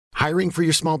Hiring for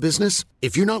your small business?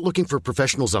 If you're not looking for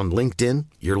professionals on LinkedIn,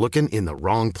 you're looking in the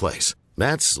wrong place.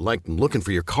 That's like looking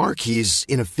for your car keys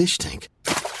in a fish tank.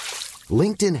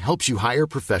 LinkedIn helps you hire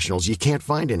professionals you can't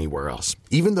find anywhere else,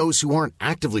 even those who aren't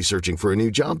actively searching for a new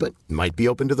job but might be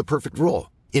open to the perfect role.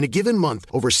 In a given month,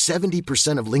 over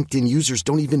 70% of LinkedIn users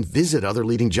don't even visit other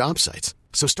leading job sites.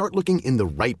 So start looking in the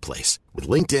right place. With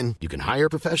LinkedIn, you can hire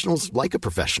professionals like a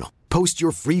professional. Post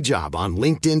your free job on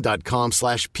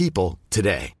linkedin.com/people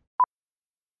today.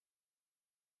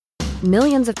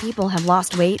 Millions of people have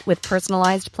lost weight with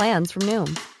personalized plans from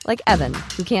Noom. Like Evan,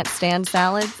 who can't stand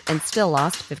salads and still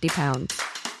lost 50 pounds.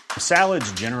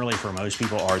 Salads generally for most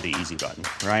people are the easy button,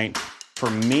 right? For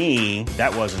me,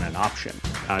 that wasn't an option.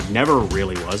 I never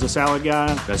really was a salad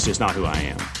guy. That's just not who I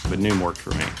am. But Noom worked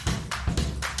for me.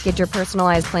 Get your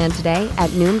personalized plan today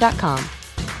at Noom.com.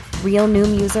 Real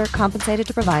Noom user compensated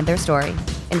to provide their story.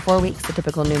 In 4 weeks, the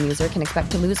typical Noom user can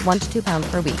expect to lose 1 to 2 pounds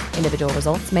per week. Individual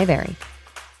results may vary.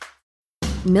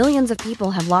 Millions of people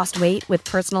have lost weight with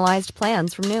personalized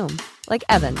plans from Noom. Like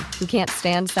Evan, who can't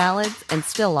stand salads and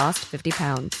still lost 50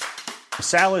 pounds.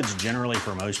 Salads generally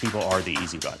for most people are the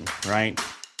easy button, right?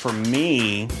 For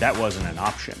me, that wasn't an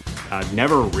option. I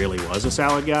never really was a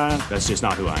salad guy. That's just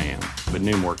not who I am. But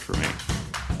Noom worked for me.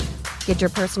 Get your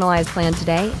personalized plan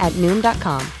today at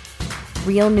Noom.com.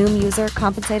 Real Noom user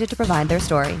compensated to provide their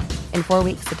story. In 4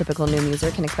 weeks, the typical Noom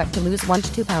user can expect to lose 1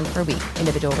 to 2 pounds per week.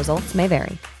 Individual results may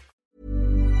vary.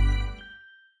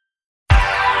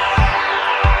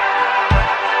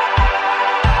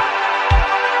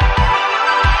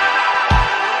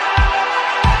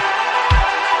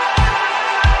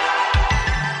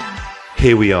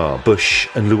 Here we are, Bush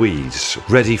and Louise,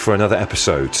 ready for another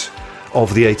episode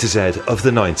of the A to Z of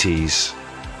the 90s.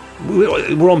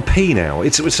 We're on P now.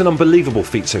 It's an unbelievable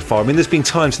feat so far. I mean, there's been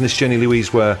times in this journey,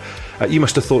 Louise, where you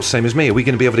must have thought the same as me. Are we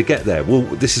going to be able to get there? Well,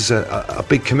 this is a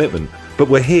big commitment. But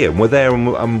we're here, and we're there,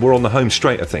 and we're on the home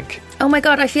straight, I think. Oh my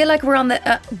God, I feel like we're on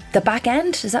the back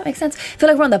end. Does that make sense? I feel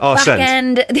like we're on the arse back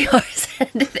end, the arse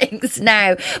end of things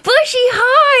now. Bushy,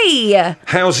 hi!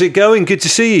 How's it going? Good to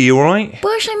see you. You all right?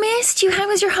 Bush, I missed you. How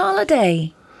was your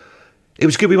holiday? It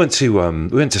was good. We went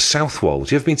to Southwold.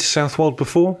 You ever been to Southwold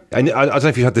before? And I don't know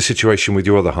if you had the situation with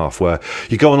your other half where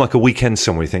you go on like a weekend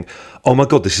somewhere, you think, oh my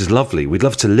God, this is lovely. We'd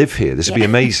love to live here. This would be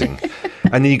amazing.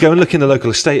 And then you go and look in the local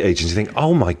estate agents and you think,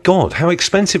 oh my God, how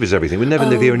expensive is everything? We'd never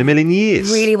live here in a million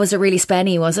years. Really? Was it really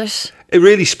spenny, was it? It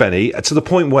really spenny to the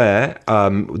point where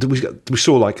we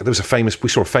saw a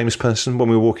famous person when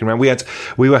we were walking around.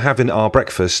 We were having our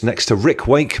breakfast next to Rick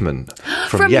Wakeman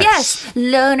from Yes.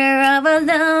 Loner of a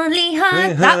lonely heart.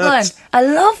 That one. I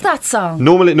love that song.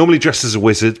 Normally dressed as a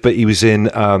wizard, but he was in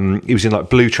like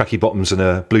blue tracky bottoms and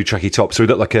a blue tracky top, so he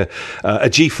looked like a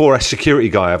G4S security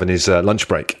guy having his lunch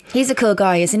break. He's a cool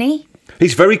guy, isn't he?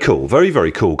 He's very cool, very,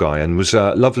 very cool guy, and was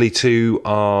lovely to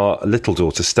our little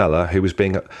daughter Stella, who was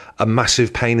being a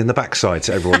massive pain in the backside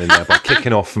to everyone in there by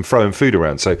kicking off and throwing food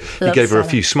around. So he gave her a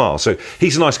few smiles. So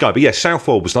he's a nice guy. But yes,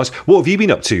 Southwold was nice. What have you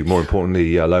been up to, more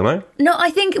importantly, Lomo? No,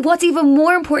 I think what's even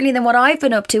more importantly than what I've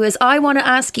been up to is I want to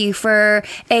ask you for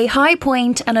a high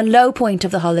point and a low point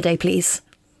of the holiday, please.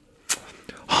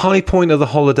 High point of the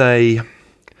holiday,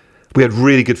 we had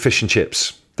really good fish and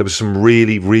chips. There was some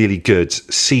really, really good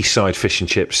seaside fish and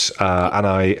chips, and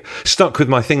I stuck with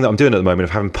my thing that I'm doing at the moment of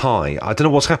having pie. I don't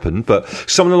know what's happened, but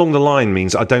something along the line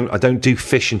means I don't do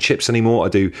fish and chips anymore. I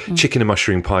do chicken and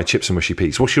mushroom pie, chips and mushy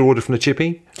peas. What's your order from the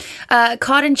chippy?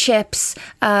 Cod and chips.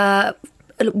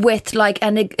 With like how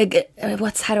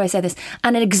do I say this?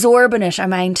 An exorbitant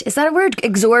amount. Is that a word?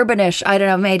 Exorbitant. I don't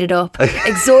know. I made it up.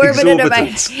 Exorbitant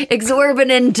amount.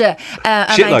 Exorbitant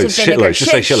amount of vinegar. Just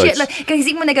say shitloads. Because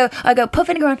even when I go put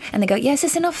vinegar on, and they go, yes,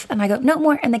 is this enough? And I go, no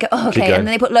more. And they go, oh, okay. And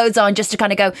then they put loads on just to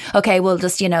kind of go, okay, we'll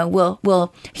just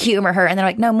we'll humour her. And they're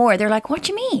like, no more. They're like, what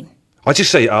do you mean? I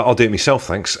just say, I'll do it myself,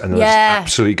 thanks. And they're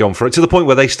absolutely gone for it. To the point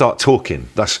where they start talking.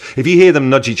 That's if you hear them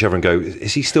nudge each other and go,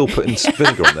 is he still putting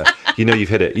vinegar on there? You know you've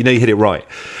hit it. You know you hit it right.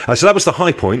 So that was the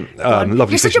high point.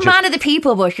 Lovely. You're such a man of the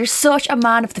people, Bush. You're such a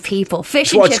man of the people.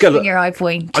 Fish and chips being your high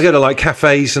point. I go to like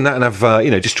cafes and that and have,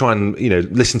 just try and,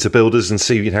 listen to builders and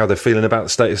see how they're feeling about the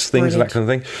status of things and that kind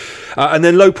of thing. And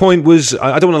then low point was,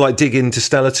 I don't want to like dig into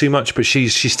Stella too much, but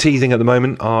she's teething at the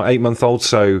moment, our 8-month-old.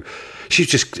 So she's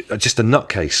just a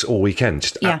nutcase all weekend,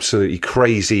 just absolutely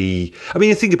crazy. I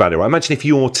mean, think about it, right? Imagine if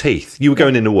you were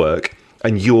going into work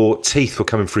and your teeth were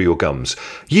coming through your gums.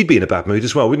 You'd be in a bad mood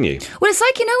as well, wouldn't you? Well, it's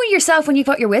like, yourself when you've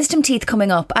got your wisdom teeth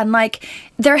coming up and like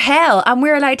they're hell and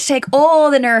we're allowed to take all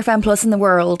the Nurofen Plus in the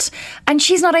world and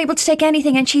she's not able to take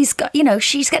anything and she's got,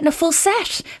 she's getting a full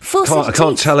set. I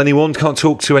can't tell anyone, can't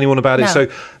talk to anyone about it. So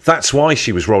That's why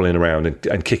she was rolling around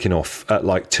and kicking off at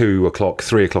like 2 o'clock,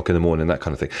 3 o'clock in the morning, that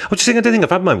kind of thing. I was just thinking, I don't think I've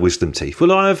had my wisdom teeth.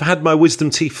 Will I have had my wisdom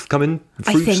teeth coming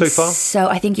through so far? So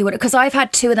I think you would, because I've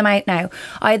had 2 of them out now.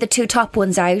 I had the 2 top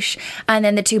ones out, and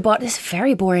then the 2 bottom. This is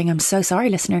very boring. I'm so sorry,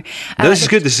 listener. No, this is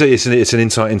good. It's an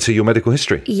insight into your medical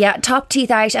history. Yeah, top teeth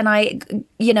out, and I,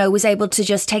 was able to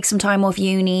just take some time off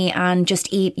uni and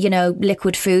just eat,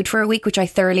 liquid food for a week, which I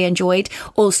thoroughly enjoyed.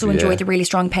 Also enjoyed the really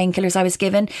strong painkillers I was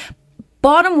given.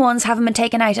 Bottom ones haven't been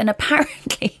taken out, and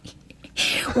apparently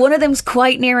one of them's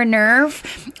quite near a nerve,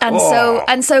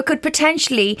 and so could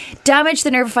potentially damage the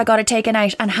nerve if I got it taken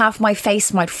out, and half my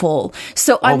face might fall.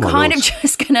 So I'm kind of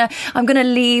just gonna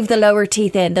leave the lower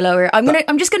teeth in.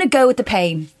 I'm just gonna go with the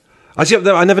pain. I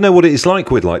never know what it is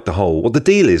like with what the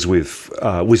deal is with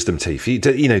wisdom teeth.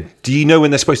 Do you know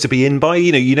when they're supposed to be in by?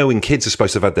 When kids are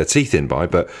supposed to have had their teeth in by,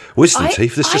 but wisdom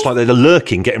teeth, it's just like they're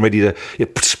lurking, getting ready to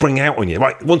spring out on you.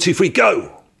 Right, 1, 2, 3,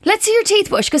 go. Let's see your teeth,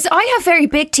 Bush, because I have very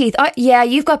big teeth.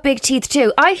 You've got big teeth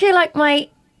too. I feel like my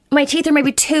teeth are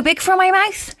maybe too big for my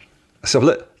mouth. So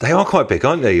look, they are quite big,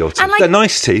 aren't they? Your teeth? They're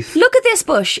nice teeth. Look at this,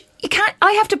 Bush.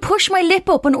 I have to push my lip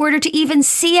up in order to even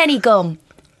see any gum.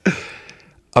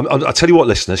 I'll tell you what,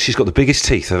 listeners, she's got the biggest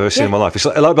teeth I've ever seen in my life. It's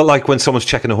like when someone's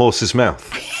checking a horse's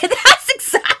mouth. That's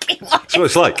exactly what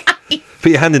it's like.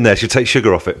 Put your hand in there, she'll take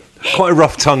sugar off it. Quite a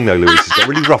rough tongue, though, Louise. She's got a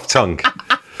really rough tongue.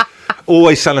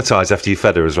 Always sanitise after you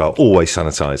fed her as well. Always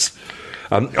sanitise.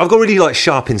 I've got really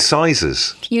sharp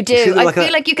incisors. You do. I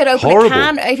feel like you could open a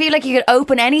can. I feel like you could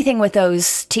open anything with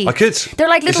those teeth. I could. They're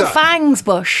like little fangs,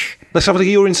 Bush. Let's have a look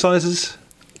at your incisors.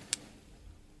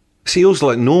 See, yours are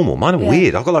like normal. Mine are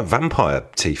weird. I've got like vampire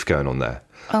teeth going on there.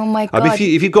 Oh my God.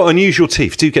 If you've got unusual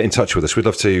teeth, do get in touch with us. We'd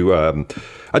love to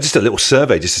just a little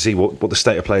survey just to see what the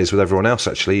state of play is with everyone else,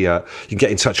 actually. You can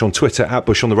get in touch on Twitter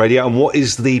 @Bush on the Radio. And what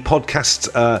is the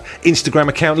podcast Instagram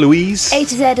account, Louise? A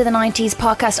to Z of the 90s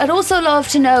podcast. I'd also love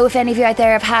to know if any of you out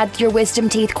there have had your wisdom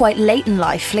teeth quite late in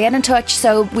life. Get in touch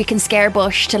so we can scare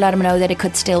Bush to let him know that it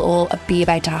could still all be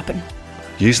about to happen.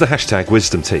 Use the hashtag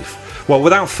wisdom teeth. Well,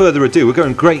 without further ado, we're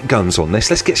going great guns on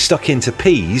this. Let's get stuck into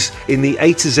P's in the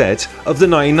A to Z of the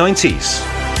 1990s.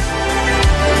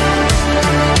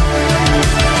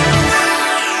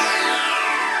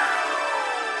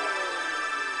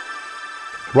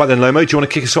 Right then, Lomo, do you want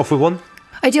to kick us off with one?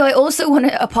 I do. I also want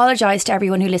to apologise to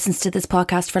everyone who listens to this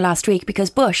podcast for last week,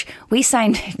 because, Bush, we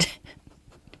sounded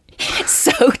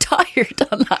so tired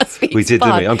on last week's We did,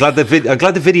 didn't we? I'm glad the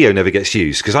video never gets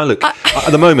used, because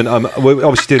at the moment, we're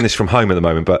obviously doing this from home at the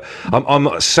moment, but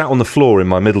I'm sat on the floor in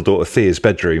my middle daughter Thea's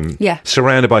bedroom,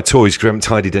 surrounded by toys because we haven't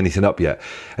tidied anything up yet.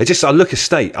 I look a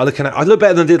state. I look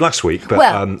better than I did last week. But,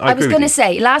 I was going to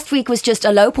say, last week was just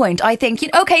a low point. I think,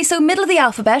 so middle of the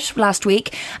alphabet last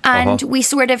week, and we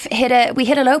sort of hit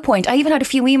a low point. I even had a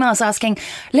few emails asking,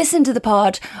 listen to the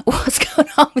pod, what's going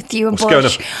on with you and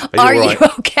Bush? Are you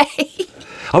okay?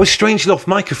 I was strangely off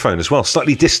microphone as well,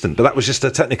 slightly distant, but that was just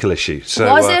a technical issue. So,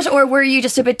 was it, or were you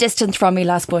just a bit distant from me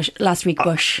last week,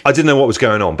 Bush? I didn't know what was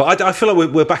going on, but I feel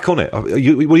like we're back on it. What are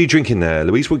you drinking there,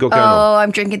 Louise? What you got going on? Oh,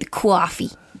 I'm drinking the coffee.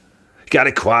 Got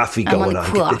a coffee going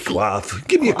on.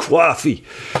 Give me a coffee.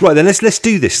 Right then, let's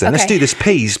do this then. Okay. Let's do this.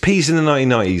 P's in the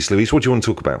 1990s, Louise. What do you want to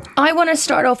talk about? I want to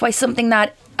start off by something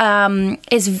that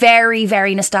is very,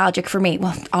 very nostalgic for me.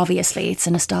 Well, obviously, it's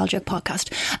a nostalgic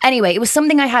podcast. Anyway, it was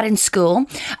something I had in school.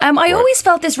 I always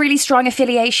felt this really strong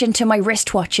affiliation to my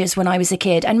wristwatches when I was a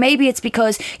kid. And maybe it's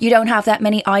because you don't have that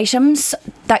many items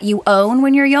that you own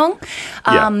when you're young,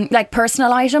 like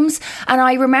personal items. And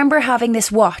I remember having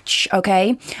this watch,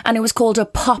 okay? And it was called a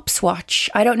Pops watch.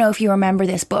 I don't know if you remember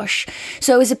this, Bush.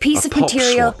 So it was a piece of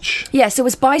material. Yes, yeah, so it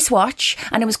was by Swatch,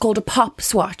 and it was called a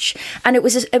Pops watch. And it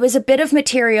was a bit of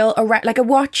material around, like a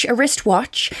wrist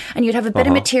watch, and you'd have a bit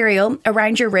of material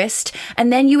around your wrist,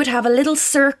 and then you would have a little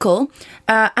circle,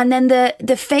 and then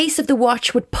the face of the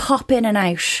watch would pop in and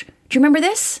out. Do you remember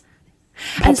this?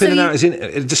 Pop in and out,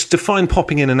 just define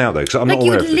popping in and out though, because I'm not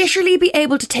aware of this. You would literally be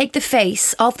able to take the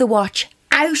face of the watch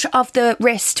out of the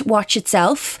wrist watch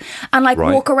itself and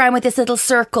walk around with this little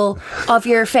circle of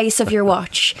your face of your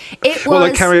watch. They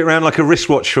carry it around like a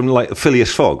wristwatch from like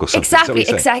Phileas Fogg or something.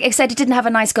 Exactly. Except it didn't have a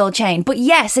nice gold chain. But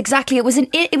yes, exactly. It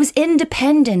was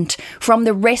independent from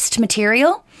the wrist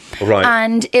material. Right.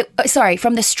 And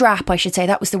from the strap, I should say.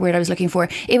 That was the word I was looking for.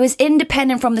 It was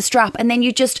independent from the strap, and then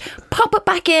you just pop it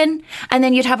back in, and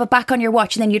then you'd have it back on your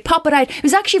watch, and then you'd pop it out. It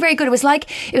was actually very good. It was like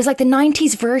the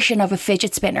 90s version of a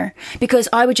fidget spinner, because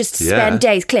I would just spend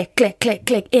days click, click, click,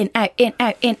 click, in, out,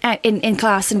 in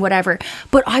class and whatever.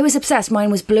 But I was obsessed.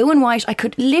 Mine was blue and white. I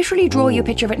could literally draw you a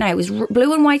picture of it now. It was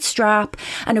blue and white strap,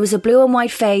 and it was a blue and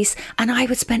white face, and I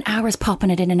would spend hours popping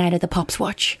it in and out of the Pops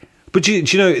watch. But do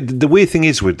you know, the weird thing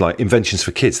is with like inventions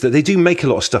for kids that they do make a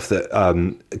lot of stuff that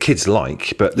kids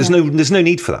like, but there's no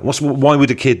need for that. Why would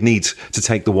a kid need to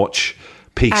take the watch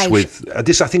piece with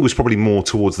this? I think was probably more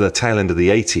towards the tail end of the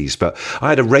 80s. But I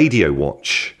had a radio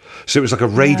watch, so it was like a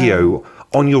radio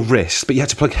on your wrist, but you had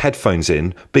to plug headphones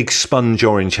in, big sponge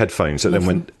orange headphones that then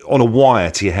went on a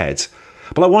wire to your head.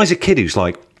 But like, why does a kid who's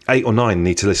like 8 or 9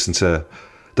 need to listen to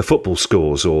the football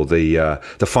scores or the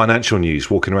financial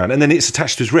news walking around, and then it's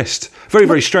attached to his wrist? Very,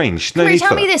 very strange. No need for that.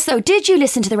 Tell me this though: did you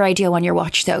listen to the radio on your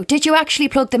watch though? Did you actually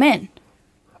plug them in?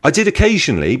 I did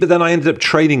occasionally, but then I ended up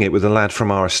trading it with a lad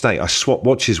from our estate. I swapped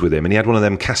watches with him, and he had one of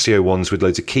them Casio ones with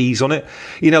loads of keys on it.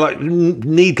 You know, like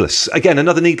needless. Again,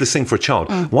 another needless thing for a child.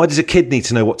 Why does a kid need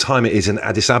to know what time it is in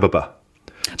Addis Ababa? Do you know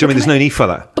what I mean? There's no need for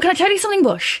that. But can I tell you something,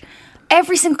 Bush?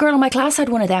 Every single girl in my class had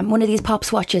one of these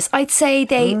Pops watches. I'd say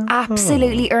they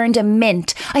absolutely earned a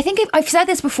mint. I think I've said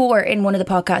this before in one of the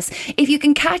podcasts. If you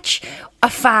can catch a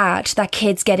fad that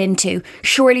kids get into,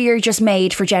 surely you're just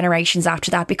made for generations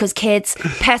after that, because kids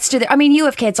pester I mean, you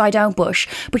have kids, I don't, Bush,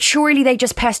 but surely they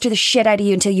just pester the shit out of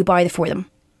you until you buy for them.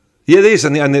 Yeah, it is,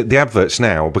 and the adverts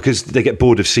now, because they get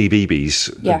bored of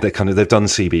CBeebies, they've done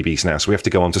CBeebies now, so we have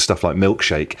to go on to stuff like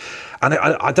Milkshake. And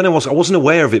I don't know, I wasn't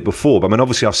aware of it before, but I mean,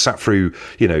 obviously I've sat through,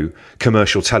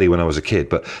 commercial telly when I was a kid,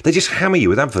 but they just hammer you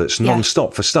with adverts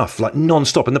non-stop for stuff, like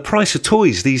non-stop. And the price of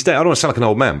toys these days, I don't want to sound like an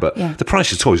old man, but the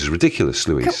price of toys is ridiculous,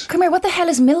 Louise. Come here, what the hell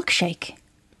is Milkshake?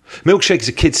 Milkshake is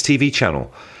a kids' TV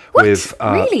channel. What?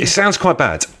 Really? It sounds quite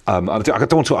bad. I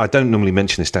don't normally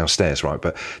mention this downstairs, right?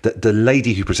 But the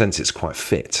lady who presents it's quite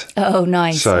fit. Oh,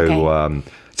 nice. So, okay.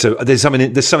 So there's something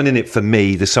in it for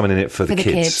me. There's something in it for the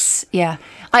kids. Yeah,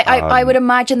 I would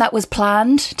imagine that was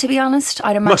planned. To be honest,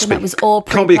 I'd imagine that was all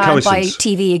pre-planned by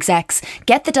TV execs.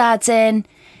 Get the dads in,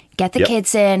 get the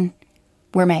kids in.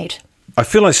 We're made. I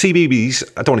feel like CBeebies,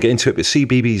 I don't want to get into it, but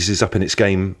CBeebies is up in its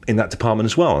game in that department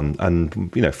as well,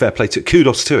 and fair play to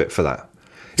kudos to it for that.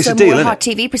 It's so a deal, more hot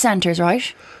TV presenters,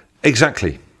 right?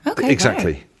 Exactly. Okay.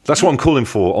 Exactly. Right. That's what I'm calling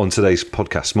for on today's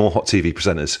podcast. More hot TV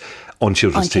presenters on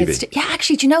children's TV. Yeah,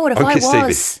 actually, do you know what? If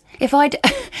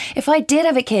I did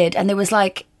have a kid and there was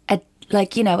a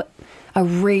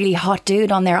really hot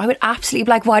dude on there, I would absolutely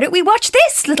be like, why don't we watch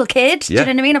this, little kid? Do you know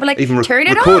what I mean? I'd be like, turn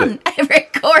it on.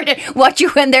 Record it. Watch you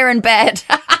when they're in bed.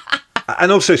 And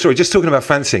also, sorry, just talking about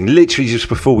fancying, literally just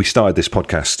before we started this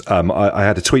podcast, I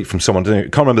had a tweet from someone, I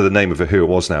can't remember the name of who it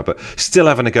was now, but still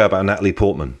having a go about Natalie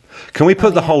Portman. Can we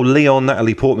put the whole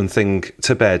Leon-Natalie Portman thing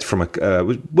to bed from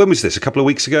when was this? A couple of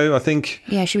weeks ago, I think?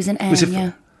 Yeah, she was in M,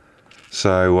 yeah.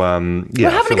 So, yeah. We're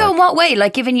having a go in what way?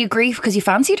 Like giving you grief because you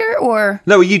fancied her, or?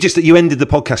 No, you ended the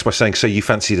podcast by saying, so you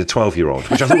fancied a 12-year-old,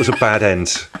 which I thought was a bad end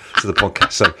to the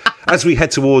podcast. So as we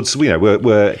head towards,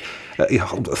 we're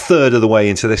a third of the way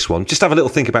into this one, just have a little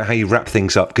think about how you wrap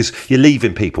things up, because you're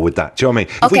leaving people with that. Do you know what I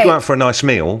mean? If we go out for a nice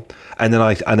meal and then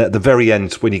at the very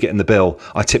end, when you get in the bill,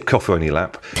 I tip coffee on your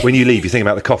lap. When you leave, you think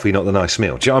about the coffee, not the nice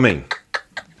meal. Do you know what I mean?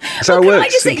 That's how it works. I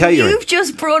just think you've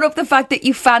just brought up the fact that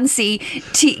you fancy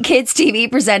kids' TV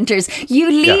presenters. You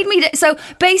lead me to... So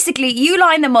basically, you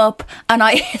line them up and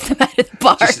I hit them out of the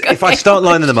park. If I start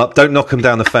lining them up, don't knock them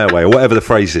down the fairway, or whatever the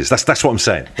phrase is. That's what I'm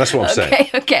saying. That's what I'm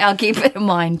saying. Okay, I'll keep it in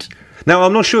mind. Now,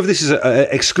 I'm not sure if this is an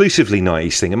exclusively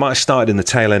 90s thing. It might have started in the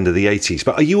tail end of the 80s.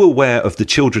 But are you aware of the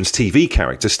children's TV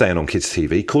character staying on kids'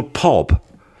 TV called Pob?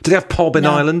 Did they have Pob in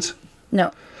Ireland?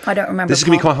 No, I don't remember. This is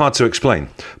going to be quite hard to explain.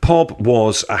 Pob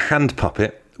was a hand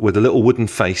puppet with a little wooden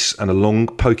face and a long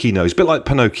pokey nose, a bit like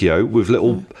Pinocchio, with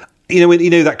little... You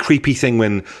know that creepy thing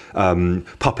when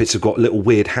puppets have got little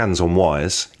weird hands on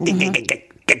wires? Mm-hmm.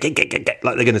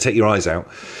 Like they're going to take your eyes out.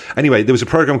 Anyway, there was a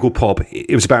program called Pob.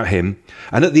 It was about him,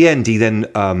 and at the end, he then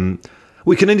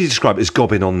we can only describe it as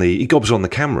he gobs on the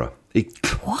camera.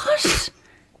 What?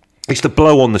 He used to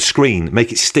blow on the screen,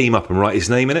 make it steam up, and write his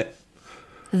name in it.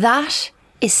 That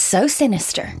is so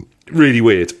sinister. Really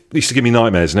weird. It used to give me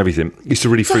nightmares and everything. It used to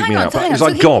really freak me out. But it was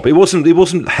like gob. It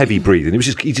wasn't heavy breathing. It was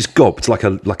just he just gobbed like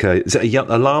a is it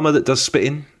a llama that does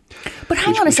spitting? But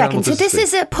hang on a second. So this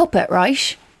is a puppet,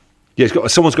 right? Yeah,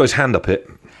 someone's got his hand up it.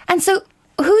 And so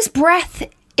whose breath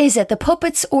is it? The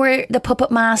puppets or the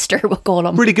puppet master, we'll call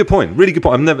him? Really good point. Really good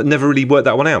point. I've never really worked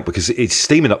that one out because it's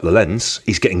steaming up the lens.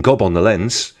 He's getting gob on the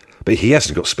lens, but he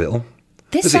hasn't got spittle.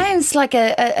 This sounds like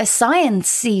a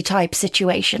science-y type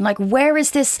situation. Like, where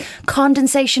is this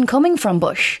condensation coming from,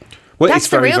 Bush? Well, That's it's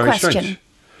very, the real very question. Strange.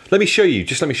 Let me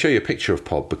show you a picture of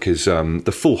Pod because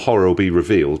the full horror will be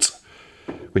revealed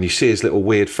when you see his little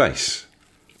weird face.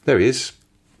 There he is.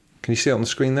 Can you see it on the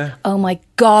screen there? Oh my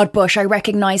God, Bush, I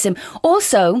recognise him.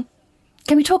 Also,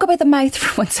 can we talk about the mouth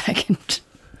for 1 second?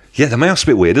 Yeah, the mouth's a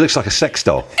bit weird. It looks like a sex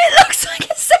doll. It looks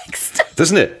like a sex doll.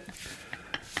 Doesn't it?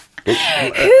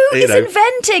 Who is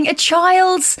inventing a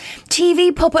child's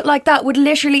TV puppet like that with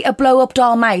literally a blow-up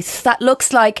doll mouth that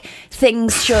looks like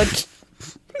things should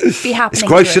be happening? It's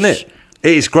gross, isn't it?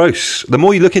 It is gross. The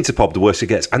more you look into Pop, the worse it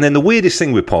gets. And then the weirdest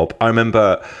thing with Pop, I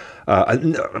remember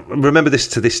this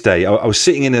to this day. I was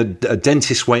sitting in a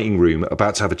dentist waiting room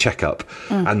about to have a checkup,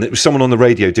 and there was someone on the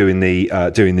radio doing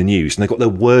the news, and they got their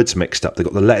words mixed up. They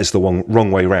got the letters the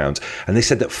wrong way round, and they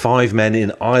said that 5 men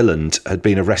in Ireland had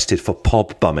been arrested for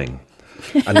pub bumming,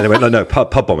 and then they went, no,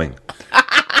 pub bombing,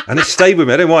 and it stayed with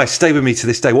me. I don't know why. It stayed with me to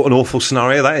this day. What an awful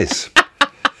scenario that is.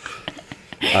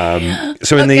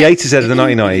 So in the A to Z of the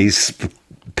 1990s,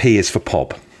 P is for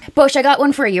Pop. Bush, I got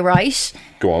one for you, right?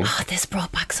 Go on. Oh, this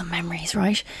brought back some memories,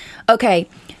 right? Okay.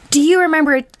 Do you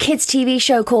remember a kids' TV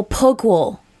show called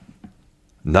Pugwall?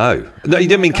 No, you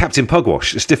didn't mean Captain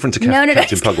Pugwash. It's different to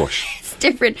Captain Pugwash. It's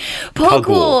different.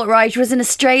 Pugwall, right, was an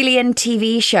Australian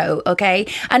TV show, okay,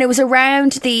 and it was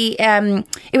around the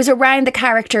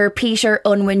character Peter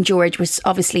Unwin George, which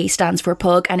obviously stands for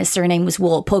Pug, and his surname was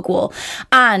Wall, Pugwall,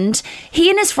 and he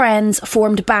and his friends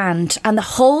formed a band, and the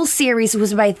whole series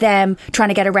was about them trying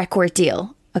to get a record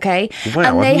deal. Okay.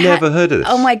 Wow, I've never heard of this.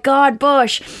 Oh my God,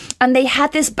 Bush! And they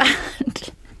had this band.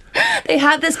 They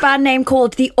had this band name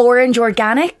called the Orange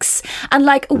Organics, and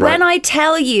when I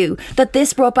tell you that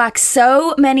this brought back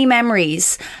so many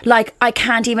memories, I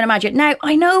can't even imagine. Now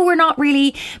I know we're not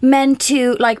really meant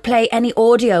to play any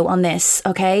audio on this,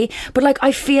 okay? But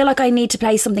I feel like I need to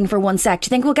play something for 1 sec. Do you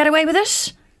think we'll get away with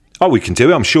it? Oh, we can do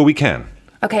it. I'm sure we can.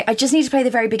 Okay, I just need to play the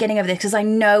very beginning of this because I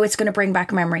know it's going to bring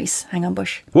back memories. Hang on,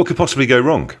 Bush. What could possibly go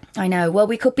wrong? I know. Well,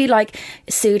 we could be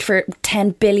sued for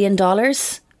 $10 billion.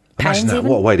 Imagine that.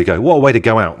 What a way to go. What a way to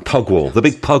go out. Pugwall. The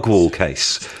big Pugwall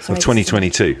case of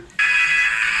 2022.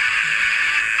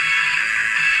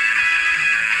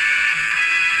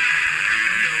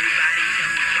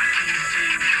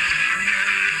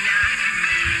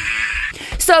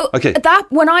 So that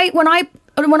when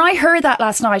I heard that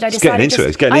last night, I decided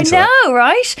it's getting into it. I know,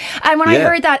 right? And when I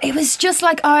heard that, it was just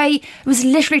like I was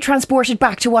literally transported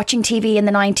back to watching TV in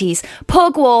the 90s.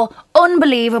 Pugwall,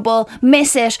 unbelievable,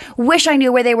 miss it, wish I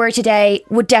knew where they were today,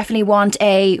 would definitely want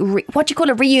a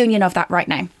reunion of that right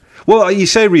now. Well, you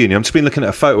say reunion. I've just been looking at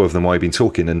a photo of them while you've been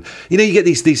talking, and you get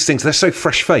these things. They're so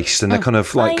fresh faced, and they're kind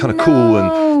of cool,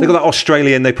 and they got that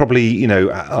Australian. They probably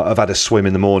have had a swim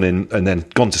in the morning and then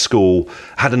gone to school,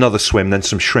 had another swim, then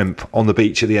some shrimp on the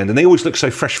beach at the end, and they always look so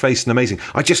fresh faced and amazing.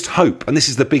 I just hope, and this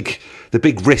is the big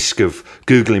risk of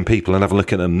googling people and having a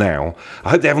look at them now. I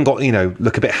hope they haven't got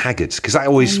look a bit haggard, because that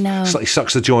always slightly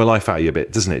sucks the joy of life out of you a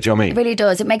bit, doesn't it? Do you know what I mean? It really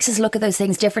does. It makes us look at those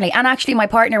things differently. And actually, my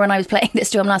partner, when I was playing this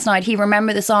to him last night, he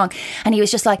remembered the song. And he was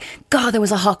just like, God, there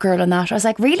was a hot girl in that. I was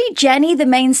like, really? Jenny, the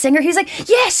main singer? He was like,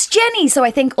 yes, Jenny. So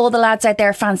I think all the lads out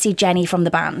there fancy Jenny from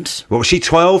the band. What, was she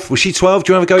 12? Was she 12?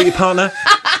 Do you want to go with your partner?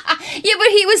 Yeah, but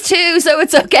he was 2, so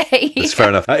it's okay. That's fair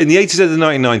enough. In the 80s and the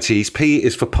 1990s, P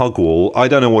is for Pugwall. I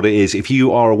don't know what it is. If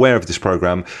you are aware of this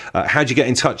programme, how do you get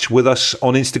in touch with us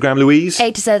on Instagram, Louise?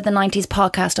 A to Z of the 90s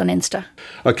podcast on Insta.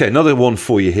 Okay, another one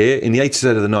for you here. In the A to Z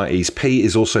of the 90s, P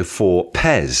is also for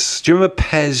Pez. Do you remember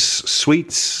Pez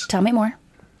sweets? Tell me more.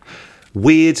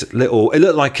 Weird little... It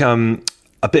looked like a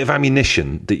bit of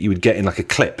ammunition that you would get in a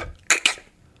clip.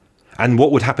 And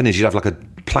what would happen is you'd have a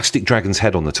plastic dragon's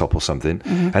head on the top or something,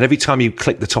 and every time you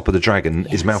click the top of the dragon,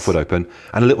 his mouth would open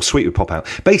and a little sweet would pop out.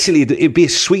 Basically, it'd be a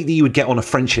sweet that you would get on a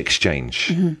French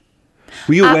exchange.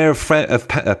 Were you aware of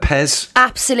Pez?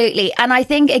 Absolutely. And I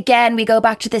think, again, we go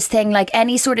back to this thing,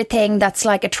 any sort of thing that's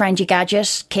a trendy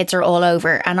gadget, kids are all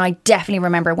over. And I definitely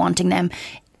remember wanting them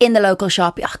in the local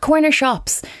shop. Corner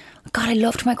shops. God, I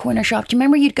loved my corner shop. Do you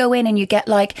remember you'd go in and you get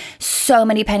so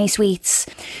many penny sweets?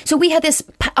 So we had this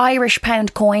Irish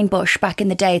pound coin, Bush, back in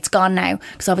the day. It's gone now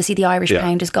because obviously the Irish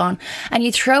pound is gone. And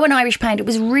you throw an Irish pound. It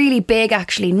was really big,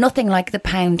 actually. Nothing like the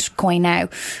pound coin now,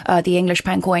 the English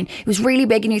pound coin. It was really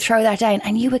big, and you throw that down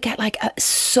and you would get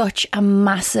such a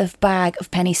massive bag of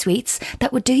penny sweets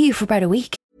that would do you for about a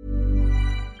week.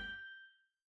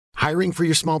 Hiring for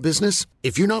your small business?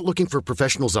 If you're not looking for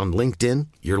professionals on LinkedIn,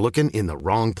 you're looking in the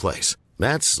wrong place.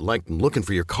 That's like looking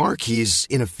for your car keys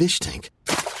in a fish tank.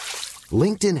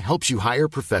 LinkedIn helps you hire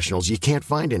professionals you can't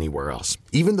find anywhere else,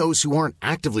 even those who aren't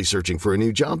actively searching for a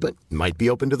new job but might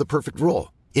be open to the perfect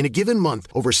role. In a given month,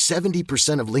 over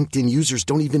 70% of LinkedIn users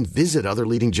don't even visit other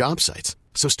leading job sites.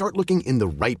 So start looking in the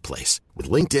right place.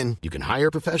 With LinkedIn, you can hire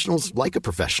professionals like a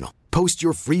professional. Post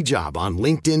your free job on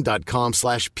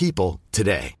linkedin.com/people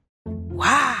today.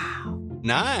 Wow.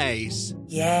 Nice.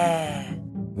 Yeah.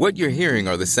 What you're hearing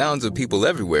are the sounds of people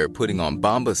everywhere putting on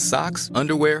Bombas socks,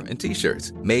 underwear, and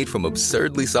T-shirts made from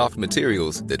absurdly soft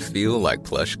materials that feel like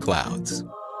plush clouds.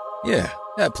 Yeah,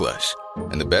 that plush.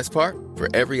 And the best part? For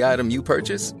every item you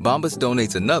purchase, Bombas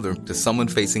donates another to someone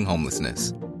facing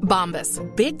homelessness. Bombas.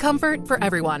 Big comfort for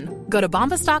everyone. Go to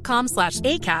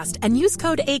bombas.com/ACAST and use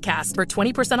code ACAST for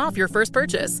 20% off your first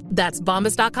purchase. That's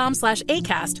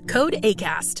bombas.com/ACAST. Code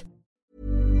ACAST.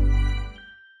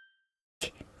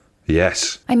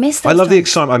 Yes, I miss. I love the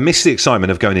excitement. I miss the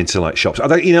excitement of going into like shops.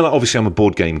 Like, obviously, I'm a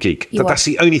board game geek. That's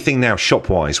the only thing now, shop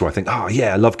wise, where I think, oh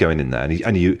yeah, I love going in there,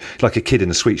 and you like a kid in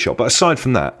a sweet shop. But aside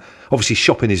from that, obviously,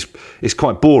 shopping is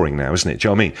quite boring now, isn't it? Do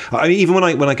you know what I mean? Even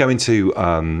when I go into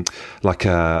like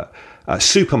a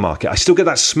supermarket, I still get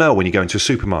that smell when you go into a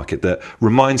supermarket that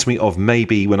reminds me of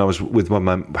maybe when I was with my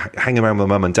mum, hanging around with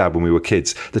my mum and dad when we were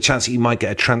kids, the chance that you might get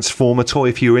a Transformer toy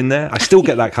if you were in there. I still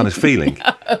get that kind of feeling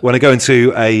when I go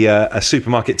into a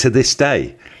supermarket to this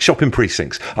day. Shopping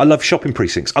precincts. I love shopping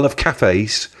precincts. I love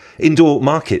cafes, indoor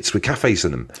markets with cafes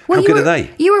in them. How good are they?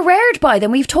 You were reared by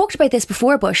them. We've talked about this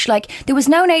before, Bush. Like, there was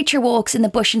no nature walks in the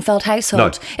Bushenfeld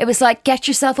household. No. It was like, get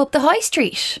yourself up the high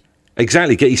street.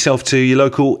 Exactly. Get yourself to your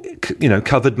local,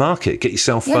 covered market. Get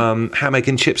yourself ham, egg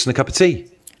and chips and a cup of tea.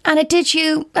 And it did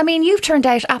you. I mean, you've turned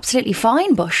out absolutely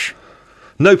fine, Bush.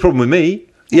 No problem with me.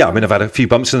 Yeah, I mean, I've had a few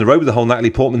bumps in the road with the whole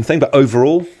Natalie Portman thing, but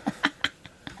overall,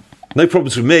 no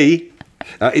problems with me.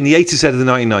 In the A to Z of the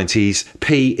 1990s,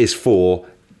 P is for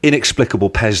inexplicable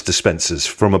Pez dispensers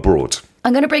from abroad.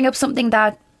 I'm going to bring up something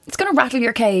that it's going to rattle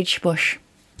your cage, Bush.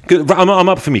 Good. I'm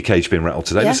up for me cage being rattled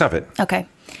today. Yeah? Let's have it. Okay.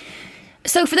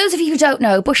 So for those of you who don't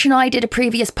know, Bush and I did a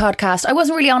previous podcast. I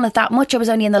wasn't really on it that much. I was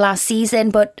only in the last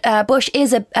season, but Bush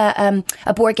is a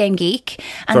board game geek.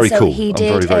 And very so cool. He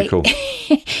did very cool.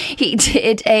 He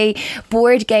did a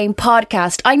board game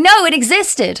podcast. I know it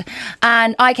existed.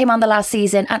 And I came on the last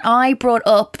season and I brought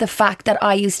up the fact that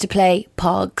I used to play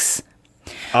Pogs.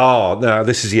 Oh, no,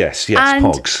 this is yes, and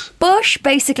Pogs. Bush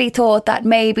basically thought that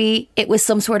maybe it was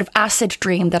some sort of acid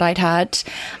dream that I'd had.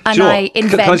 And sure. I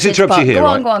invented Can I just interrupt you here? Go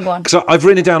on. Because I've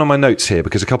written it down on my notes here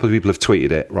because a couple of people have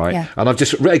tweeted it, right? Yeah. And I've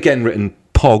just, again, written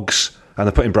Pogs and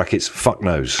I put in brackets, fuck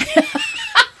knows.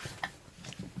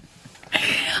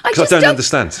 Because I don't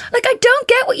understand. Like, I don't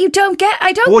get what you don't get.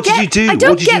 What did you do? I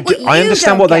don't get what you don't get. I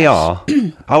understand what they are.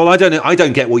 Oh, well, I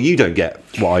don't get what you don't get.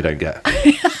 What I don't get.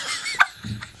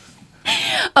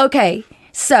 Okay,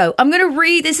 so I'm going to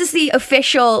read, this is the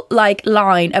official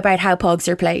line about how Pogs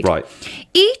are played. Right.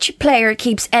 Each player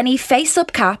keeps any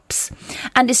face-up caps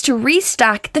and is to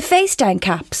restack the face-down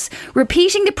caps,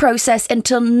 repeating the process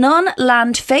until none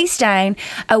land face-down,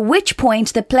 at which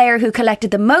point the player who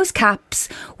collected the most caps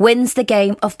wins the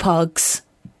game of Pogs.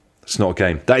 It's not a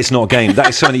game. That is not a game. That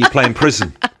is something you play in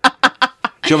prison.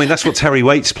 Do you know what I mean? That's what Terry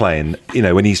Waite's playing,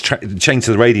 when he's chained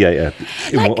to the radiator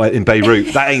in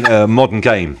Beirut. That ain't a modern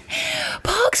game.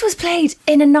 Pogs was played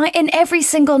in every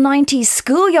single 90s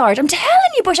schoolyard. I'm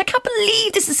telling you, Bush, I can't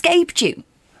believe this escaped you.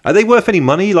 Are they worth any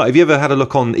money? Like, have you ever had a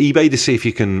look on eBay to see if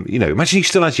you can, imagine you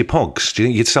still had your Pogs. Do you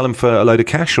think you'd sell them for a load of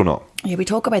cash or not? Yeah, we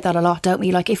talk about that a lot, don't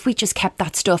we? Like, if we just kept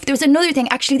that stuff. There's another thing,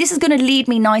 actually, this is going to lead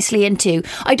me nicely into,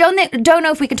 I don't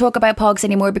know if we can talk about Pogs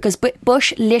anymore because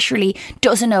Bush literally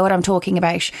doesn't know what I'm talking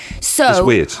about. So, it's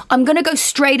weird. I'm going to go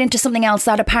straight into something else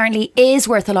that apparently is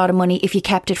worth a lot of money if you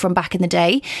kept it from back in the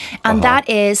day. And that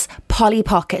is Polly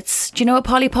Pockets. Do you know what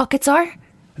Polly Pockets are?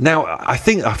 Now, I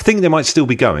think they might still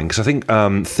be going because I think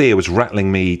Thea was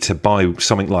rattling me to buy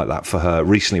something like that for her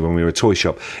recently when we were at a toy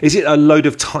shop. Is it a load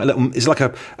of it's like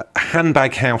a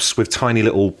handbag house with tiny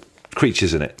little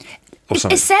creatures in it?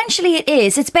 Essentially it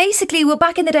is. It's basically,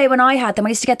 back in the day when I had them, I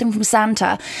used to get them from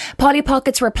Santa. Polly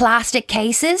Pockets were plastic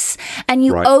cases and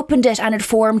you opened it and it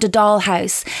formed a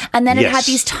dollhouse. And then it had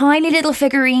these tiny little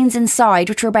figurines inside,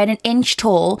 which were about an inch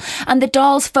tall, and the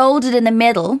dolls folded in the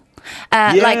middle.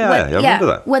 I remember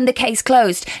that. When the case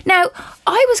closed. Now,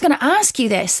 I was going to ask you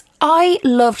this. I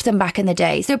loved them back in the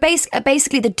day. So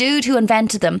basically the dude who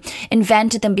invented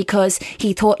them because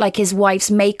he thought like his wife's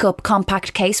makeup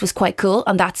compact case was quite cool,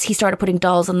 and he started putting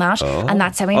dolls on that, and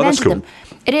that's how he invented them.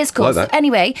 It is cool. Like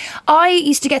anyway, I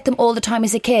used to get them all the time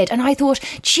as a kid, and I thought,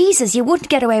 Jesus, you wouldn't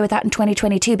get away with that in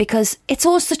 2022 because it's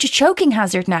all such a choking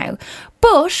hazard now.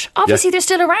 But obviously they're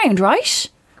still around, right?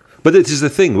 But this is the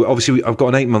thing. Obviously, I've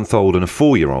got an 8-month-old and a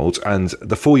 4-year-old, and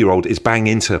the 4-year-old is bang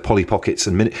into Polly Pockets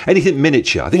and anything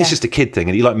miniature. I think it's just a kid thing,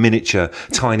 and you like miniature,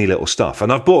 tiny little stuff.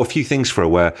 And I've bought a few things for her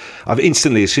where I've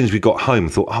instantly, as soon as we got home,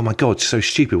 thought, oh my God, so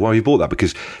stupid. Why have you bought that?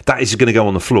 Because that is going to go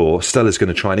on the floor. Stella's going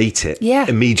to try and eat it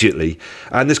immediately.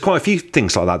 And there's quite a few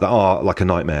things like that are like a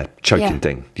nightmare choking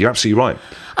thing. You're absolutely right.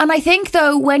 And I think,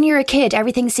 though, when you're a kid,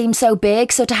 everything seems so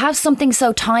big. So to have something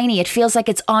so tiny, it feels like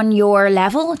it's on your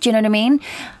level. Do you know what I mean?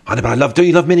 I know, but don't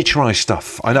you love miniaturised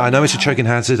stuff? I know it's a choking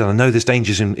hazard, and I know there's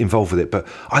dangers involved with it, but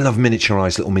I love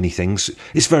miniaturised little mini things.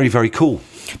 It's very, very cool.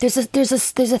 There's a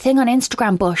thing on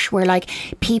Instagram, Bush, where like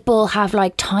people have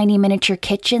like tiny miniature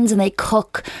kitchens and they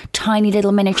cook tiny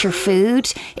little miniature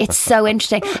food. It's so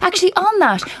interesting. Actually, on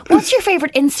that, what's your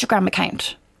favourite Instagram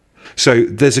account? So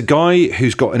there's a guy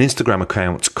who's got an Instagram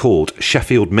account called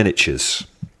Sheffield Miniatures.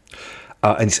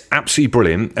 And it's absolutely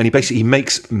brilliant. And he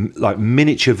makes like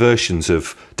miniature versions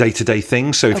of day-to-day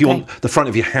things. So if you want the front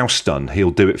of your house done,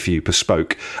 he'll do it for you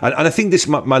bespoke. And I think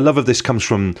my love of this comes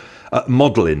from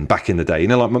modelling back in the day. You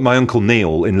know, like my Uncle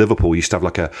Neil in Liverpool used to have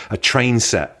like a train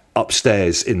set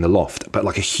upstairs in the loft, but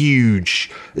like a huge,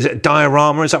 is it a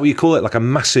diorama? Is that what you call it? Like a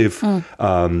massive, 7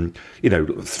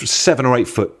 or 8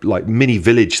 foot like mini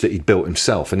village that he'd built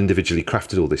himself and individually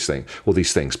crafted all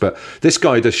these things. But this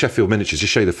guy does Sheffield Miniatures.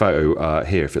 Just show you the photo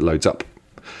here if it loads up.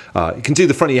 You can do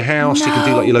the front of your house. You can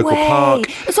do like your local park,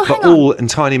 so but all in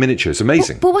tiny miniatures.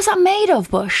 Amazing. But what's that made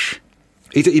of, Bush?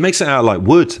 He makes it out of like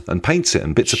wood and paints it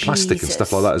and bits of plastic and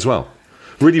stuff like that as well.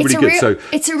 Really, really good. So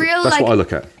that's what I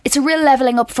look at. It's a real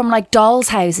levelling up from like dolls'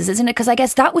 houses, isn't it? Because I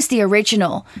guess that was the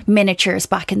original miniatures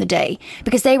back in the day,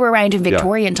 because they were around in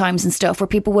Victorian times and stuff, where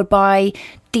people would buy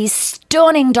these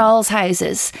stunning dolls'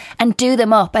 houses and do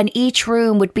them up, and each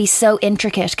room would be so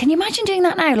intricate. Can you imagine doing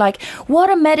that now? Like,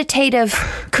 what a meditative,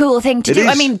 cool thing to do.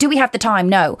 I mean, do we have the time?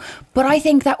 No. But I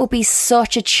think that would be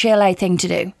such a chill-out thing to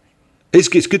do. It's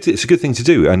good. It's a good thing to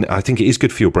do, and I think it is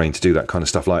good for your brain to do that kind of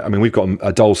stuff. Like, I mean, we've got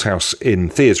a doll's house in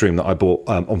Thea's room that I bought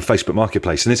on Facebook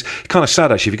Marketplace, and it's kind of sad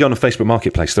actually. If you go on a Facebook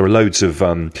Marketplace, there are loads of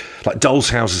like doll's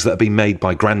houses that have been made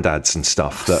by granddads and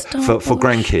stuff for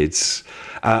grandkids.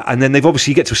 And then they've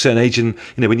obviously, you get to a certain age, and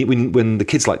you know when the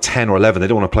kid's like 10 or 11, they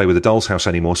don't want to play with a doll's house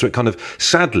anymore. So it kind of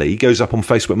sadly goes up on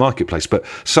Facebook Marketplace. But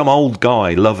some old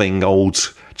guy, loving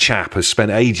old chap, has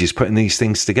spent ages putting these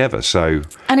things together. So, and do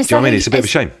you know what I mean? It's a bit of a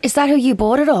shame. Is that who you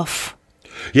bought it off?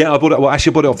 Yeah, I bought it. Well,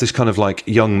 actually, I bought it off this kind of like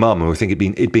young mum who I think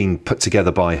it'd been put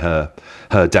together by her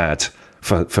dad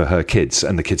for her kids,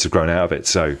 and the kids have grown out of it.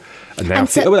 So, and now,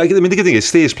 I mean, the good thing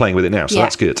is Thea's playing with it now, so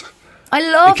that's good. I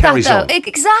love that though.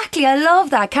 Exactly, I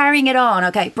love that, carrying it on.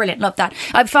 Okay, brilliant, love that.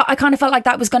 I kind of felt like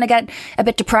that was going to get a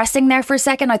bit depressing there for a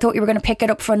second. I thought you were going to pick it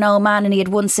up for an old man and he had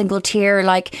one single tear,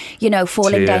 like, you know,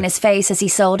 falling down his face as he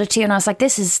sold it to you, and I was like,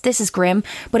 this is grim.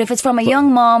 But if it's from a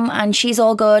young mum and she's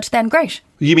all good, then great.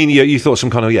 You mean you thought some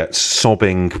kind of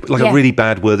sobbing, like a really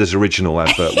bad Werther's Original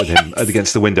advert with him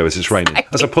against the window as it's raining,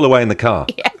 as I pull away in the car.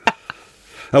 Yeah.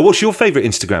 What's your favourite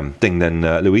Instagram thing then,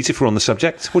 Louise, if we're on the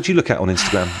subject? What do you look at on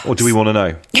Instagram? Or do we want to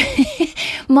know?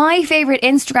 My favourite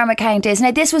Instagram account is...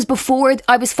 Now, this was before...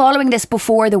 I was following this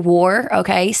before the war,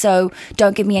 okay? So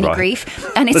don't give me any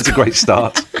grief. And it's That's a great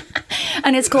start.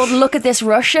 And it's called Look at This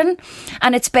Russian.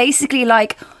 And it's basically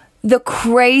like... the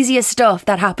craziest stuff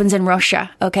that happens in Russia,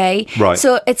 okay? Right.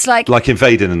 So it's like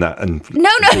invading and that and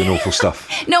no. doing awful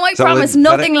stuff. No, I promise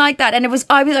nothing like that. And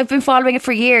I've been following it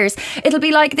for years. It'll be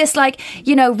like this, like,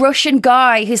 you know, Russian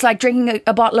guy who's like drinking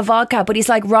a bottle of vodka, but he's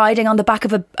like riding on the back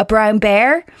of a brown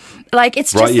bear. Like,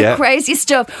 it's just the craziest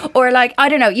stuff. Or like, I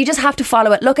don't know, you just have to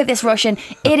follow it. Look at This Russian.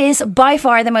 It is by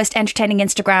far the most entertaining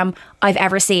Instagram I've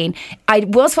ever seen. I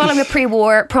was following it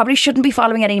pre-war, probably shouldn't be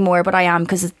following it anymore, but I am,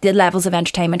 because the levels of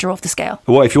entertainment are off the scale.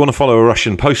 Well, if you want to follow a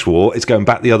Russian post-war, it's going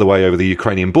back the other way over the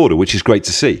Ukrainian border, which is great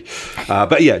to see.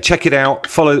 But yeah, check it out.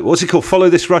 Follow, what's it called? Follow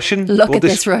This Russian? Look at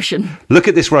This Russian. Look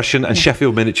at This Russian and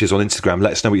Sheffield Miniatures on Instagram.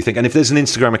 Let us know what you think. And if there's an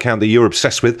Instagram account that you're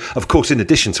obsessed with, of course, in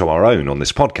addition to our own on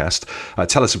this podcast,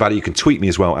 tell us about it. You can tweet me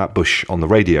as well at Bush on the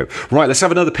radio. Right, let's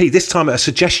have another P. This time a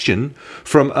suggestion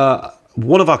from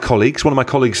one of my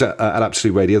colleagues at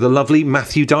Absolute Radio, the lovely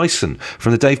Matthew Dyson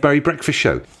from the Dave Berry Breakfast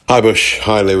Show. Hi Bush,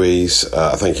 hi Louise,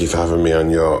 thank you for having me on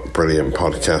your brilliant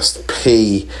podcast.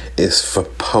 P is for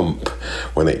pump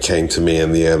when it came to me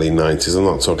in the early 90s. I'm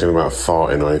not talking about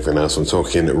farting or anything else, I'm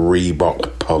talking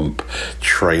Reebok pump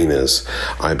trainers.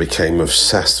 I became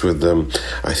obsessed with them.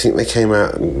 I think they came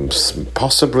out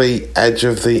possibly edge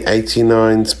of the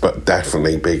 89s, but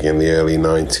definitely big in the early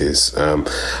 90s.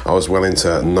 I was well into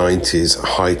 90s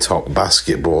high-top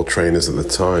basketball trainers at the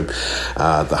time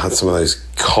that had some of those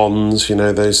Cons, you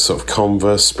know, those sort of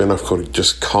Converse spin-off called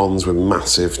just Cons with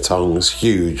massive tongues,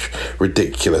 huge,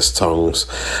 ridiculous tongues.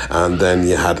 And then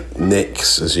you had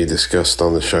Knicks, as you discussed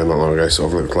on the show not long ago,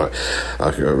 sort of looked like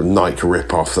a Nike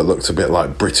rip-off that looked a bit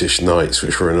like British Knights,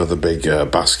 which were another big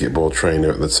basketball trainer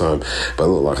at the time, but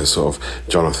looked like a sort of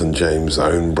Jonathan James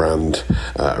own brand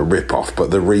rip-off.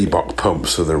 But the Reebok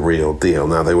pumps were the real deal.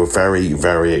 Now, they were very,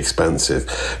 very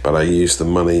expensive, but I used the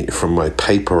money from my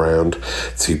paper round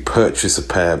to purchase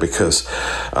a pair because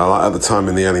at the time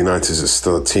in the early 90s, as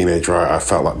still a teenager, I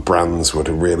felt like brands would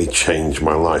really change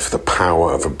my life. The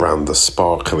power of a brand, the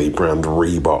sparkly brand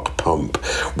Reebok pump,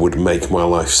 would make my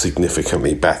life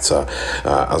significantly better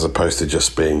as opposed to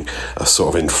just being a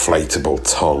sort of inflatable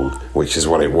tongue, which is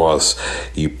what it was.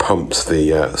 You pumped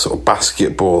the sort of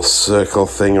basketball circle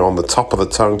thing on the top of the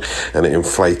tongue and it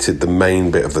inflated the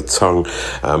main bit of the tongue,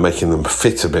 making them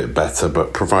fit a bit better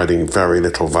but providing very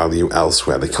little value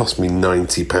elsewhere. They cost me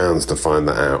 £90 to find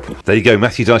that out. There you go,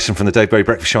 Matthew Dyson from the Dave Berry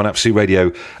Breakfast Show on Absolute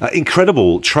Radio.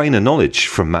 Incredible trainer knowledge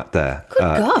from Matt there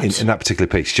in that particular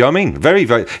piece. Do you know what I mean? Very,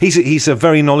 very. He's a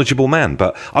very knowledgeable man,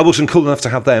 but I wasn't cool enough to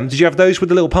have them. Did you have those with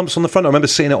the little pumps on the front? I remember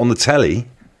seeing it on the telly.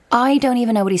 I don't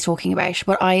even know what he's talking about,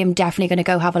 but I am definitely going to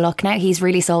go have a look now. He's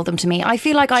really sold them to me. I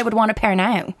feel like I would want a pair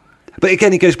now. But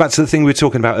again, it goes back to the thing we were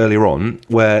talking about earlier on,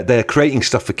 where they're creating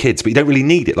stuff for kids, but you don't really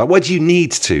need it. Like, why do you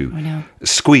need to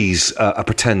squeeze a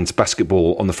pretend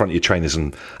basketball on the front of your trainers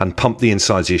and pump the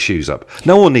insides of your shoes up?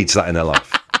 No one needs that in their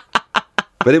life.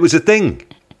 But it was a thing.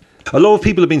 A lot of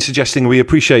people have been suggesting, we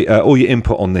appreciate all your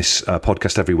input on this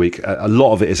podcast every week. A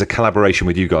lot of it is a collaboration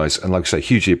with you guys, and like I say,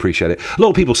 hugely appreciate it. A lot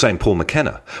of people saying Paul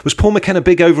McKenna. Was Paul McKenna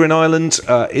big over in Ireland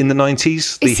in the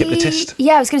 90s, the hypnotist?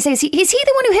 Yeah, I was going to say, is he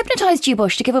the one who hypnotised you,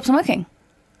 Bush, to give up smoking?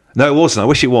 No, it wasn't. I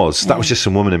wish it was. That was just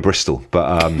some woman in Bristol.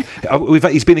 But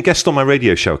he's been a guest on my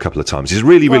radio show a couple of times. He's a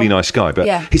really, really nice guy,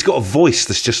 but he's got a voice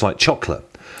that's just like chocolate.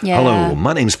 Yeah. Hello,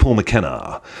 my name's Paul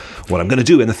McKenna. What I'm going to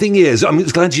do, and the thing is, I'm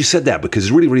glad you said that because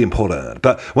it's really, really important.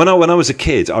 But when I was a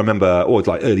kid, I remember, or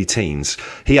like early teens,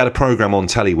 he had a program on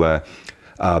telly where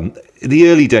the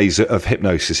early days of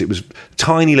hypnosis, it was a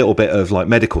tiny little bit of like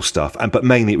medical stuff, but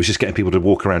mainly it was just getting people to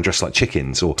walk around dressed like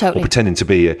chickens or pretending to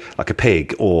be like a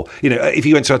pig, or, you know, if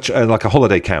you went to like a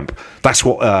holiday camp, that's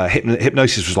what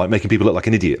hypnosis was like, making people look like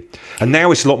an idiot. And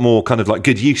now it's a lot more kind of like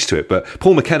good use to it. But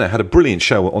Paul McKenna had a brilliant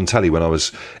show on telly when I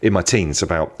was in my teens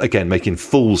about, again, making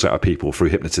fools out of people through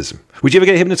hypnotism. Would you ever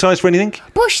get hypnotised for anything?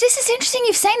 Bush, this is interesting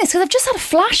you've saying this because I've just had a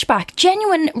flashback,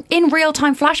 genuine in real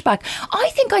time flashback.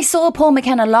 I think I saw Paul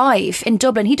McKenna live in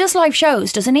Dublin. He does live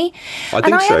shows, doesn't he?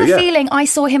 I have a feeling I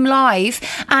saw him live,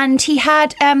 and he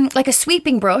had like a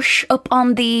sweeping brush up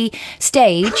on the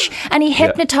stage, and he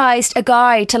hypnotised a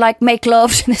guy to like make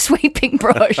love to the sweeping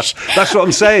brush. That's what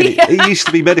I'm saying. He used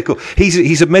to be medical.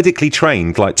 He's a medically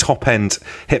trained, like top end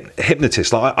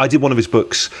hypnotist. Like I did one of his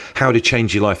books, How to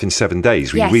Change Your Life in 7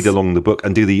 Days, where you read along the book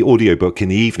and do the audio book in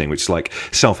the evening, which is like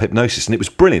self hypnosis, and it was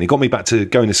brilliant. It got me back to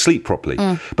going to sleep properly.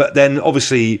 But then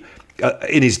obviously,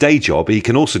 in his day job, he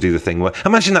can also do the thing where,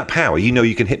 imagine that power, you know,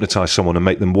 you can hypnotise someone and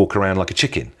make them walk around like a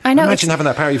chicken. I know. Imagine having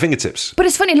that power at your fingertips. But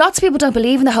it's funny, lots of people don't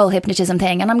believe in the whole hypnotism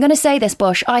thing. And I'm going to say this,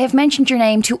 Bush, I have mentioned your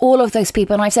name to all of those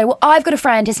people, and I've said, well, I've got a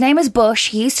friend, his name is Bush,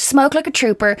 he used to smoke like a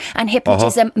trooper, and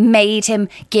hypnotism made him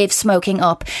give smoking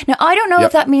up. Now, I don't know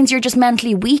if that means you're just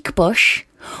mentally weak, Bush,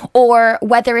 or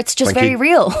whether it's just very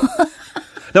real.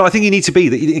 No, I think you need to be,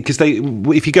 because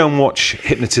if you go and watch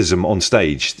hypnotism on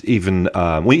stage, even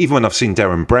when I've seen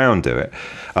Darren Brown do it,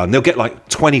 they'll get like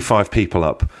 25 people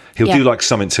up. He'll do like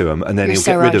something to them, and then he'll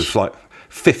get rid of like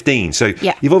 15. So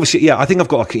you've obviously, I think I've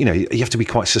got like, you know, you have to be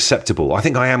quite susceptible. I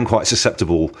think I am quite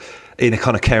susceptible in a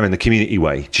kind of care in the community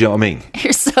way. Do you know what I mean?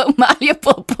 You're so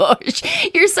malleable, Bush.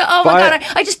 You're so, oh my God,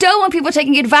 I just don't want people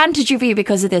taking advantage of you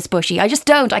because of this, Bushy. I just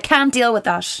don't. I can't deal with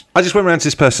that. I just went around to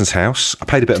this person's house. I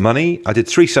paid a bit of money. I did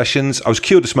 3 sessions. I was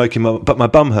cured of smoking, but my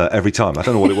bum hurt every time. I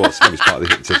don't know what it was. Maybe it's part of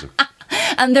the hypnotism.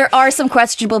 And there are some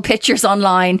questionable pictures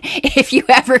online if you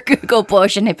ever Google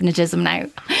Bush and hypnotism now.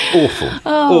 Awful.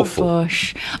 Awful.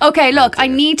 Bush. Okay, look, I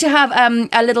need to have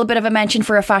a little bit of a mention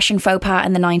for a fashion faux pas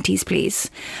in the 90s, please.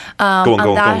 Go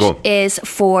on. That is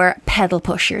for pedal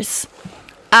pushers.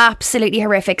 Absolutely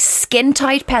horrific.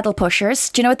 Skin-tight pedal pushers.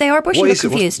 Do you know what they are, Bush? You look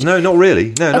confused. No, not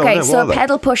really. No, okay, so a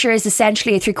pedal pusher is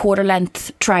essentially a 3/4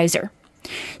 length trouser.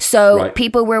 So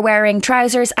people were wearing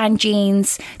trousers and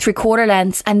jeans 3/4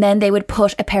 lengths, and then they would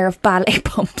put a pair of ballet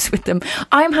pumps with them.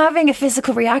 I'm having a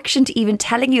physical reaction to even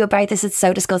telling you about this. It's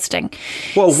so disgusting.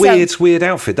 What a weird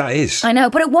outfit that is. I know,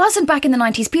 but it wasn't back in the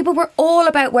 90s. People were all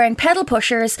about wearing pedal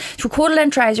pushers, 3/4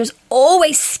 length trousers,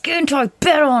 always skin tight,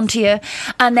 bit onto you,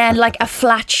 and then like a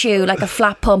flat shoe, like a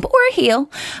flat pump or a heel,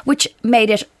 which made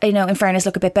it, in fairness,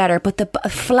 look a bit better. But the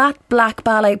flat black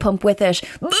ballet pump with it,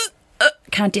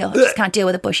 can't deal. I just can't deal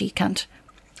with it, Bushy. Can't.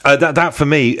 That for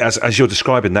me, as you're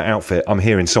describing that outfit, I'm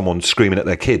hearing someone screaming at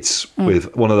their kids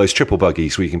with one of those triple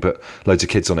buggies where you can put loads of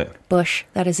kids on it. Bush,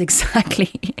 that is exactly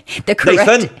the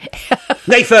correct...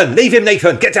 Nathan! Leave him,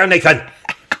 Nathan! Get down, Nathan!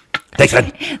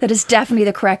 Nathan! That is definitely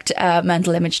the correct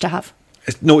mental image to have.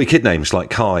 It's naughty kid names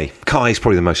like Kai. Kai is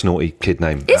probably the most naughty kid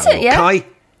name. Is it, yeah? Kai!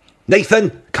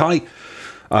 Nathan! Kai!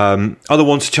 Other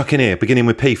ones to chuck in here, beginning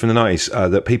with P from the 90s,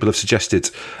 that people have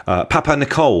suggested. Papa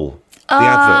Nicole, the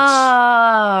adverts.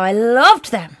 Oh, I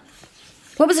loved them.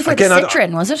 What was it for? Again, the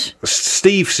Citroen, was it?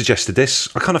 Steve suggested this.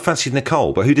 I kind of fancied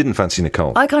Nicole, but who didn't fancy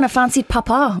Nicole? I kind of fancied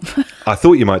Papa. I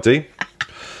thought you might do.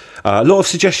 A lot of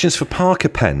suggestions for Parker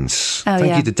pens.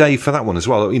 Thank you to Dave for that one as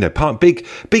well.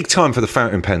 Big time for the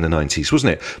fountain pen in the 90s,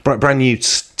 wasn't it? Brand new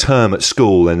term at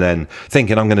school, and then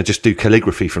thinking I'm going to just do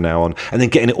calligraphy from now on, and then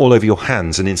getting it all over your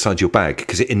hands and inside your bag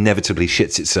because it inevitably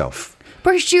shits itself.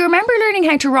 Bruce, do you remember learning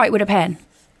how to write with a pen?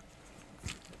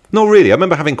 Not really. I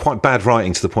remember having quite bad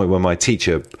writing to the point where my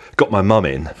teacher got my mum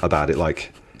in about it,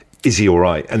 like, is he all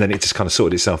right? And then it just kind of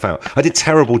sorted itself out. I did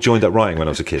terrible joined up writing when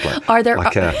I was a kid.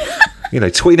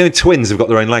 Twins have got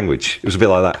their own language. It was a bit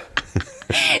like that.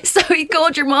 So you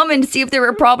called your mum in to see if there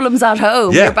were problems at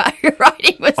home. Yeah. Your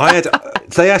writing was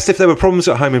they asked if there were problems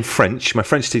at home in French. My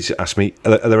French teacher asked me,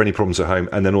 are there any problems at home?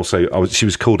 And then also she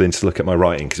was called in to look at my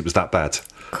writing because it was that bad.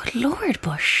 Good Lord,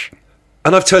 Bush.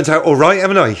 And I've turned out all right,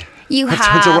 haven't I? You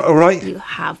have. All right. You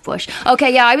have, Bush.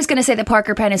 Okay, yeah, I was going to say the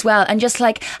Parker pen as well, and just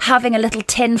like having a little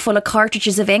tin full of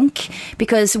cartridges of ink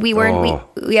because we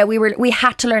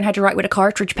had to learn how to write with a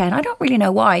cartridge pen. I don't really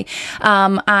know why,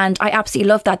 and I absolutely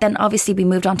loved that. Then obviously we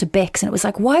moved on to Bics, and it was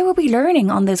like, why were we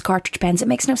learning on those cartridge pens? It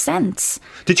makes no sense.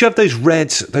 Did you have those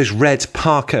red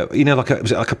Parker?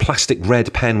 Was it like a plastic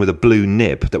red pen with a blue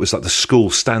nib that was like the school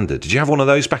standard? Did you have one of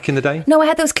those back in the day? No, I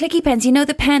had those clicky pens. You know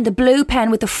the blue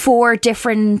pen with the 4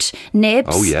 different nibs.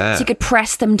 Oh yeah. So you could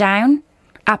press them down.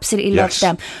 Absolutely loved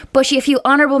them. Bushy, a few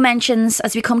honourable mentions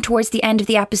as we come towards the end of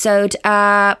the episode.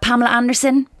 Pamela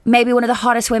Anderson, maybe one of the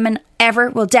hottest women ever,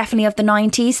 well, definitely of the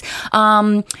 90s.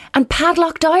 And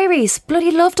Padlock Diaries. Bloody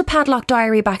loved a Padlock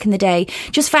Diary back in the day.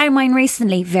 Just found mine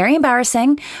recently. Very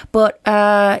embarrassing, but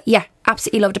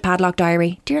absolutely loved a Padlock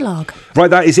Diary. Dear log. Right,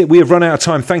 that is it. We have run out of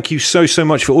time. Thank you so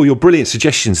much for all your brilliant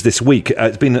suggestions this week.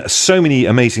 It's been so many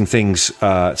amazing things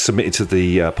submitted to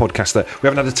the podcast that we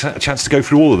haven't had a chance to go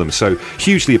through all of them. So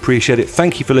hugely appreciate it.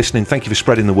 Thank you for listening. Thank you for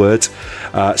spreading the word.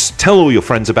 Tell all your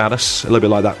friends about us. A little bit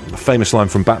like that famous line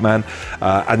from Batman.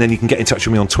 And then you can get in touch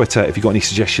with me on Twitter if you've got any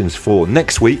suggestions for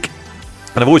next week.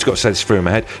 And I've always got to say this through in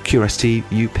my head.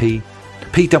 QRSTUP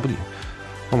PW.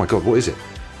 Oh my God, what is it?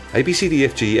 A, B, C, D,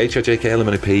 F, G, H, I, J, K, L, M,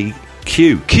 N, O, P,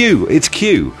 Q. It's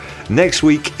Q. Next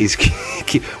week is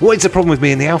Q. What is the problem with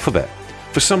me in the alphabet?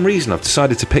 For some reason, I've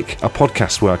decided to pick a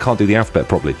podcast where I can't do the alphabet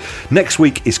properly. Next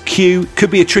week is Q.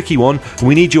 Could be a tricky one.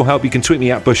 We need your help. You can tweet me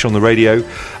at Bush on the radio.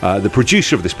 The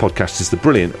producer of this podcast is the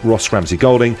brilliant Ross Ramsey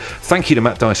Golding. Thank you to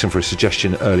Matt Dyson for a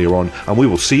suggestion earlier on, and we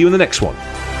will see you in the next one.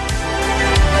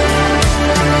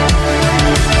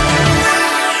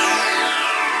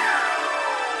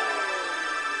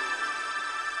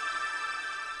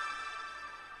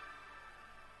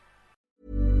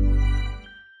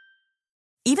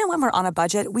 Even when we're on a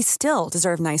budget, we still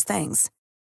deserve nice things.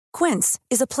 Quince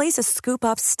is a place to scoop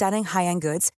up stunning high-end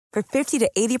goods for 50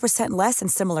 to 80% less than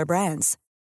similar brands.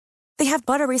 They have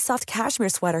buttery soft cashmere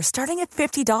sweaters starting at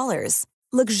 $50,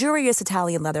 luxurious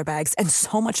Italian leather bags, and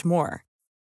so much more.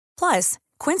 Plus,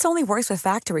 Quince only works with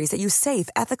factories that use safe,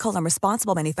 ethical, and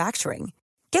responsible manufacturing.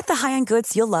 Get the high-end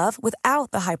goods you'll love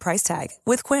without the high price tag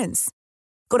with Quince.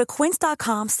 Go to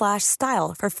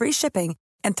quince.com/style for free shipping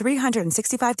and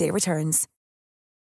 365-day returns.